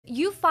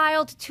You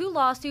filed 2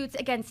 lawsuits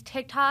against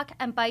TikTok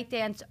and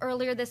ByteDance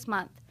earlier this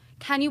month.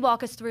 Can you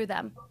walk us through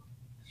them?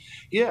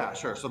 Yeah,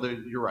 sure. So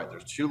you're right.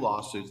 There's two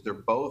lawsuits. They're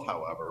both,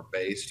 however,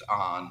 based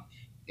on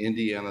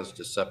Indiana's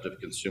Deceptive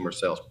Consumer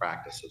Sales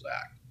Practices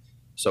Act.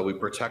 So we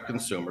protect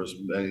consumers.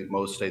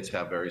 Most states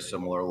have very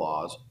similar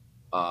laws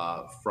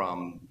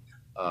from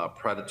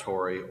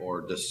predatory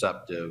or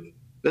deceptive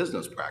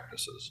business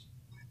practices.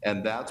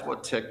 And that's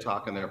what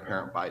TikTok and their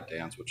parent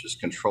ByteDance, which is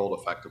controlled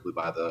effectively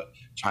by the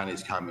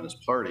Chinese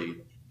Communist Party,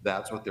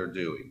 that's what they're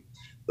doing.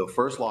 The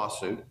first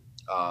lawsuit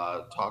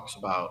talks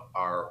about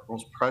our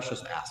most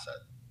precious asset,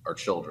 our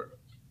children,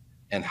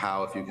 and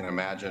how, if you can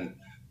imagine,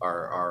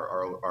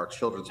 our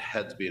children's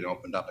heads being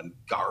opened up and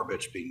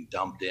garbage being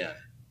dumped in.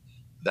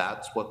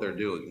 That's what they're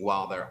doing.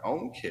 While their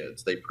own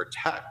kids, they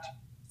protect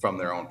from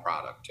their own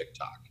product,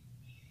 TikTok.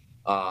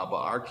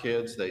 But our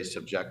kids, they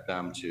subject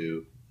them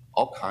to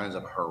all kinds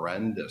of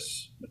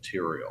horrendous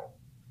material.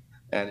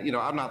 And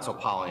I'm not so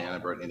Pollyanna,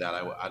 Brittany, that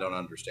I don't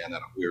understand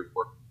that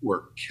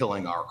we're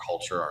killing our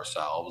culture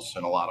ourselves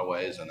in a lot of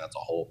ways, and that's a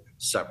whole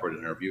separate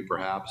interview,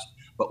 perhaps.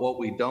 But what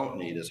we don't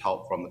need is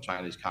help from the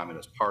Chinese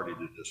Communist Party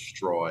to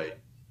destroy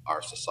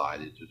our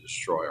society, to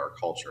destroy our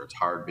culture. It's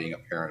hard being a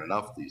parent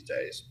enough these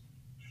days.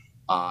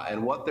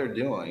 And what they're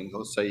doing,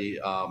 let's say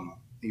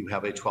you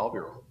have a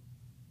 12-year-old.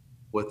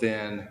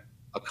 Within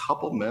a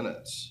couple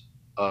minutes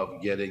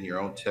of getting your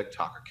own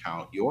TikTok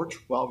account, your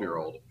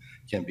 12-year-old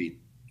can be,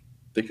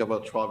 think of a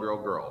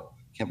 12-year-old girl,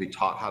 can be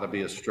taught how to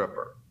be a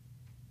stripper.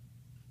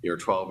 Your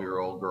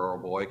 12-year-old girl or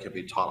boy can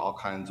be taught all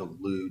kinds of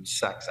lewd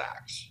sex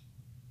acts.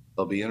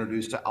 They'll be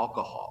introduced to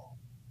alcohol.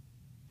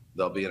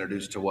 They'll be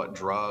introduced to what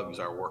drugs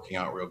are working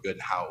out real good,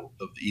 how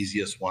the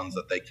easiest ones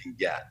that they can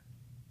get.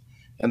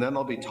 And then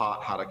they'll be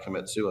taught how to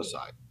commit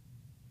suicide.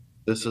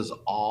 This is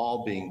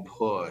all being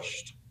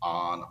pushed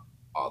on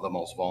the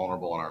most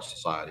vulnerable in our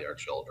society, our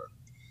children.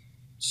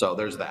 So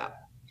there's that.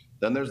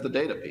 Then there's the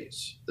data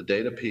piece. The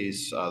data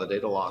piece, the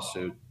data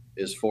lawsuit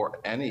is for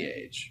any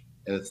age,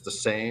 and it's the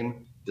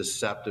same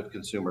Deceptive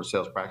Consumer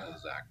Sales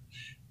Practices Act.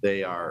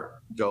 They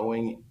are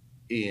going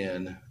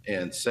in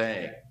and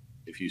saying,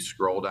 if you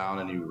scroll down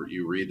and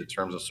you read the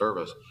terms of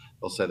service,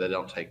 they'll say they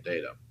don't take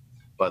data.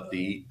 But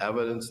the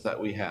evidence that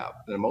we have,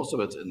 and most of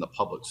it's in the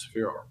public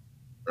sphere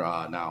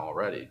now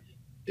already,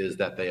 is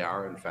that they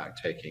are in fact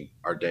taking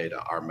our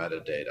data, our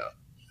metadata,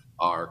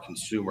 our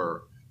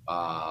consumer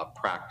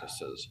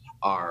practices,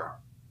 our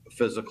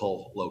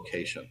physical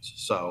locations.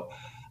 So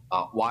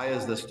why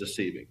is this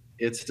deceiving?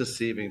 It's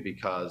deceiving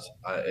because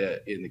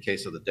in the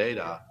case of the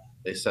data,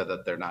 they said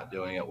that they're not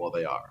doing it. Well,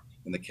 they are.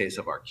 In the case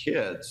of our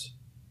kids,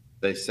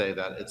 they say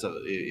that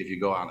if you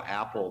go on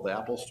Apple, the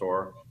Apple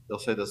store, they'll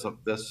say this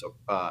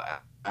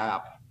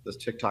app, this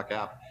TikTok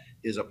app,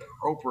 is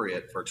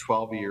appropriate for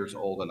 12 years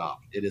old and up.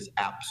 It is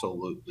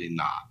absolutely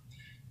not.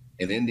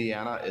 In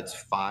Indiana,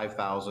 it's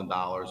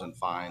 $5,000 in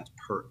fines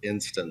per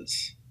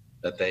instance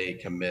that they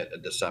commit a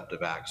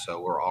deceptive act.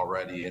 So we're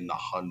already in the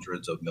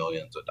hundreds of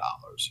millions of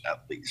dollars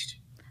at least.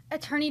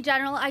 Attorney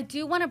General, I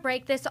do want to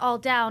break this all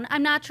down.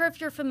 I'm not sure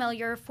if you're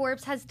familiar.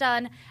 Forbes has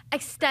done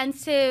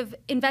extensive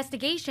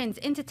investigations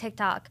into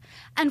TikTok.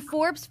 And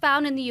Forbes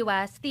found in the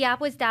U.S. the app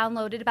was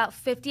downloaded about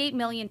 58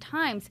 million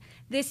times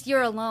this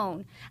year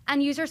alone.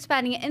 And user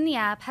spending in the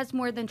app has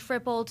more than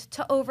tripled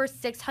to over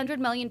 $600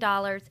 million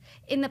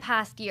in the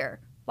past year.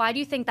 Why do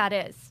you think that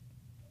is?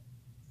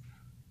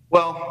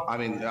 Well, I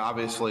mean,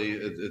 obviously,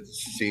 it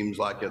seems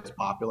like it's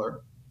popular,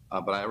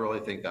 but I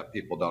really think that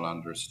people don't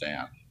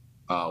understand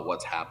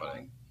what's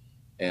happening,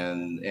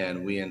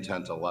 and we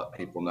intend to let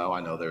people know.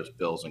 I know there's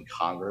bills in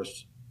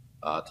Congress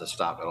to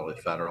stop not only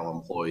federal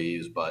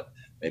employees, but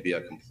maybe a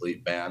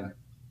complete ban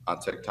on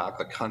TikTok.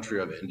 The country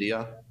of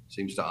India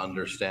seems to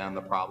understand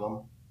the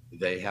problem.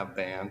 They have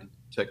banned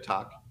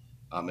TikTok.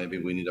 Maybe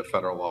we need a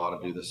federal law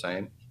to do the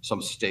same.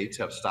 Some states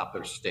have stopped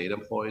their state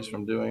employees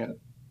from doing it.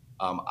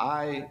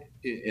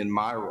 In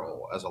my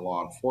role as a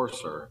law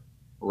enforcer,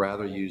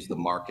 rather use the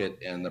market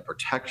and the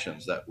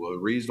protections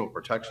reasonable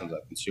protections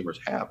that consumers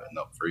have in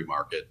the free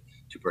market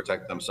to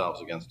protect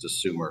themselves against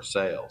consumer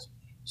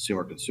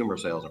consumer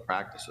sales and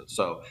practices.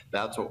 So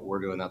that's what we're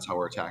doing. That's how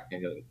we're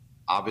attacking it.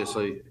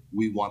 Obviously,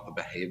 we want the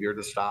behavior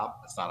to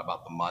stop. It's not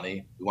about the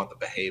money. We want the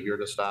behavior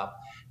to stop.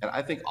 And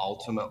I think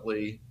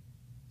ultimately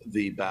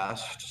the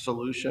best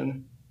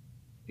solution,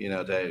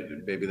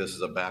 maybe this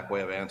is a back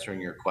way of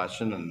answering your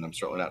question, and I'm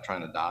certainly not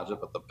trying to dodge it,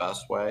 but the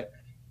best way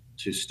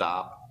to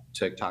stop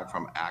TikTok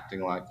from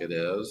acting like it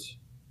is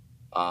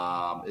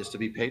to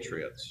be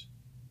patriots.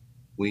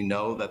 We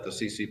know that the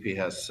CCP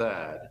has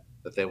said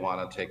that they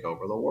want to take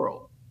over the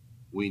world.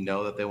 We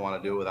know that they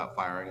want to do it without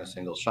firing a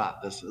single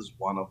shot. This is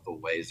one of the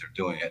ways they're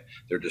doing it.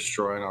 They're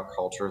destroying our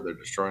culture. They're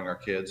destroying our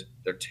kids.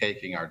 They're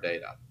taking our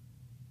data.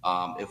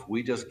 If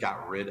we just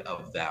got rid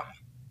of them,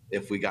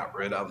 if we got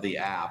rid of the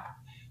app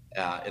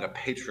in a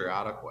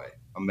patriotic way,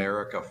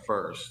 America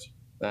first,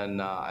 then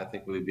I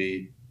think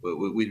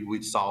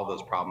we'd solve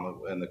this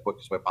problem in the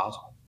quickest way possible.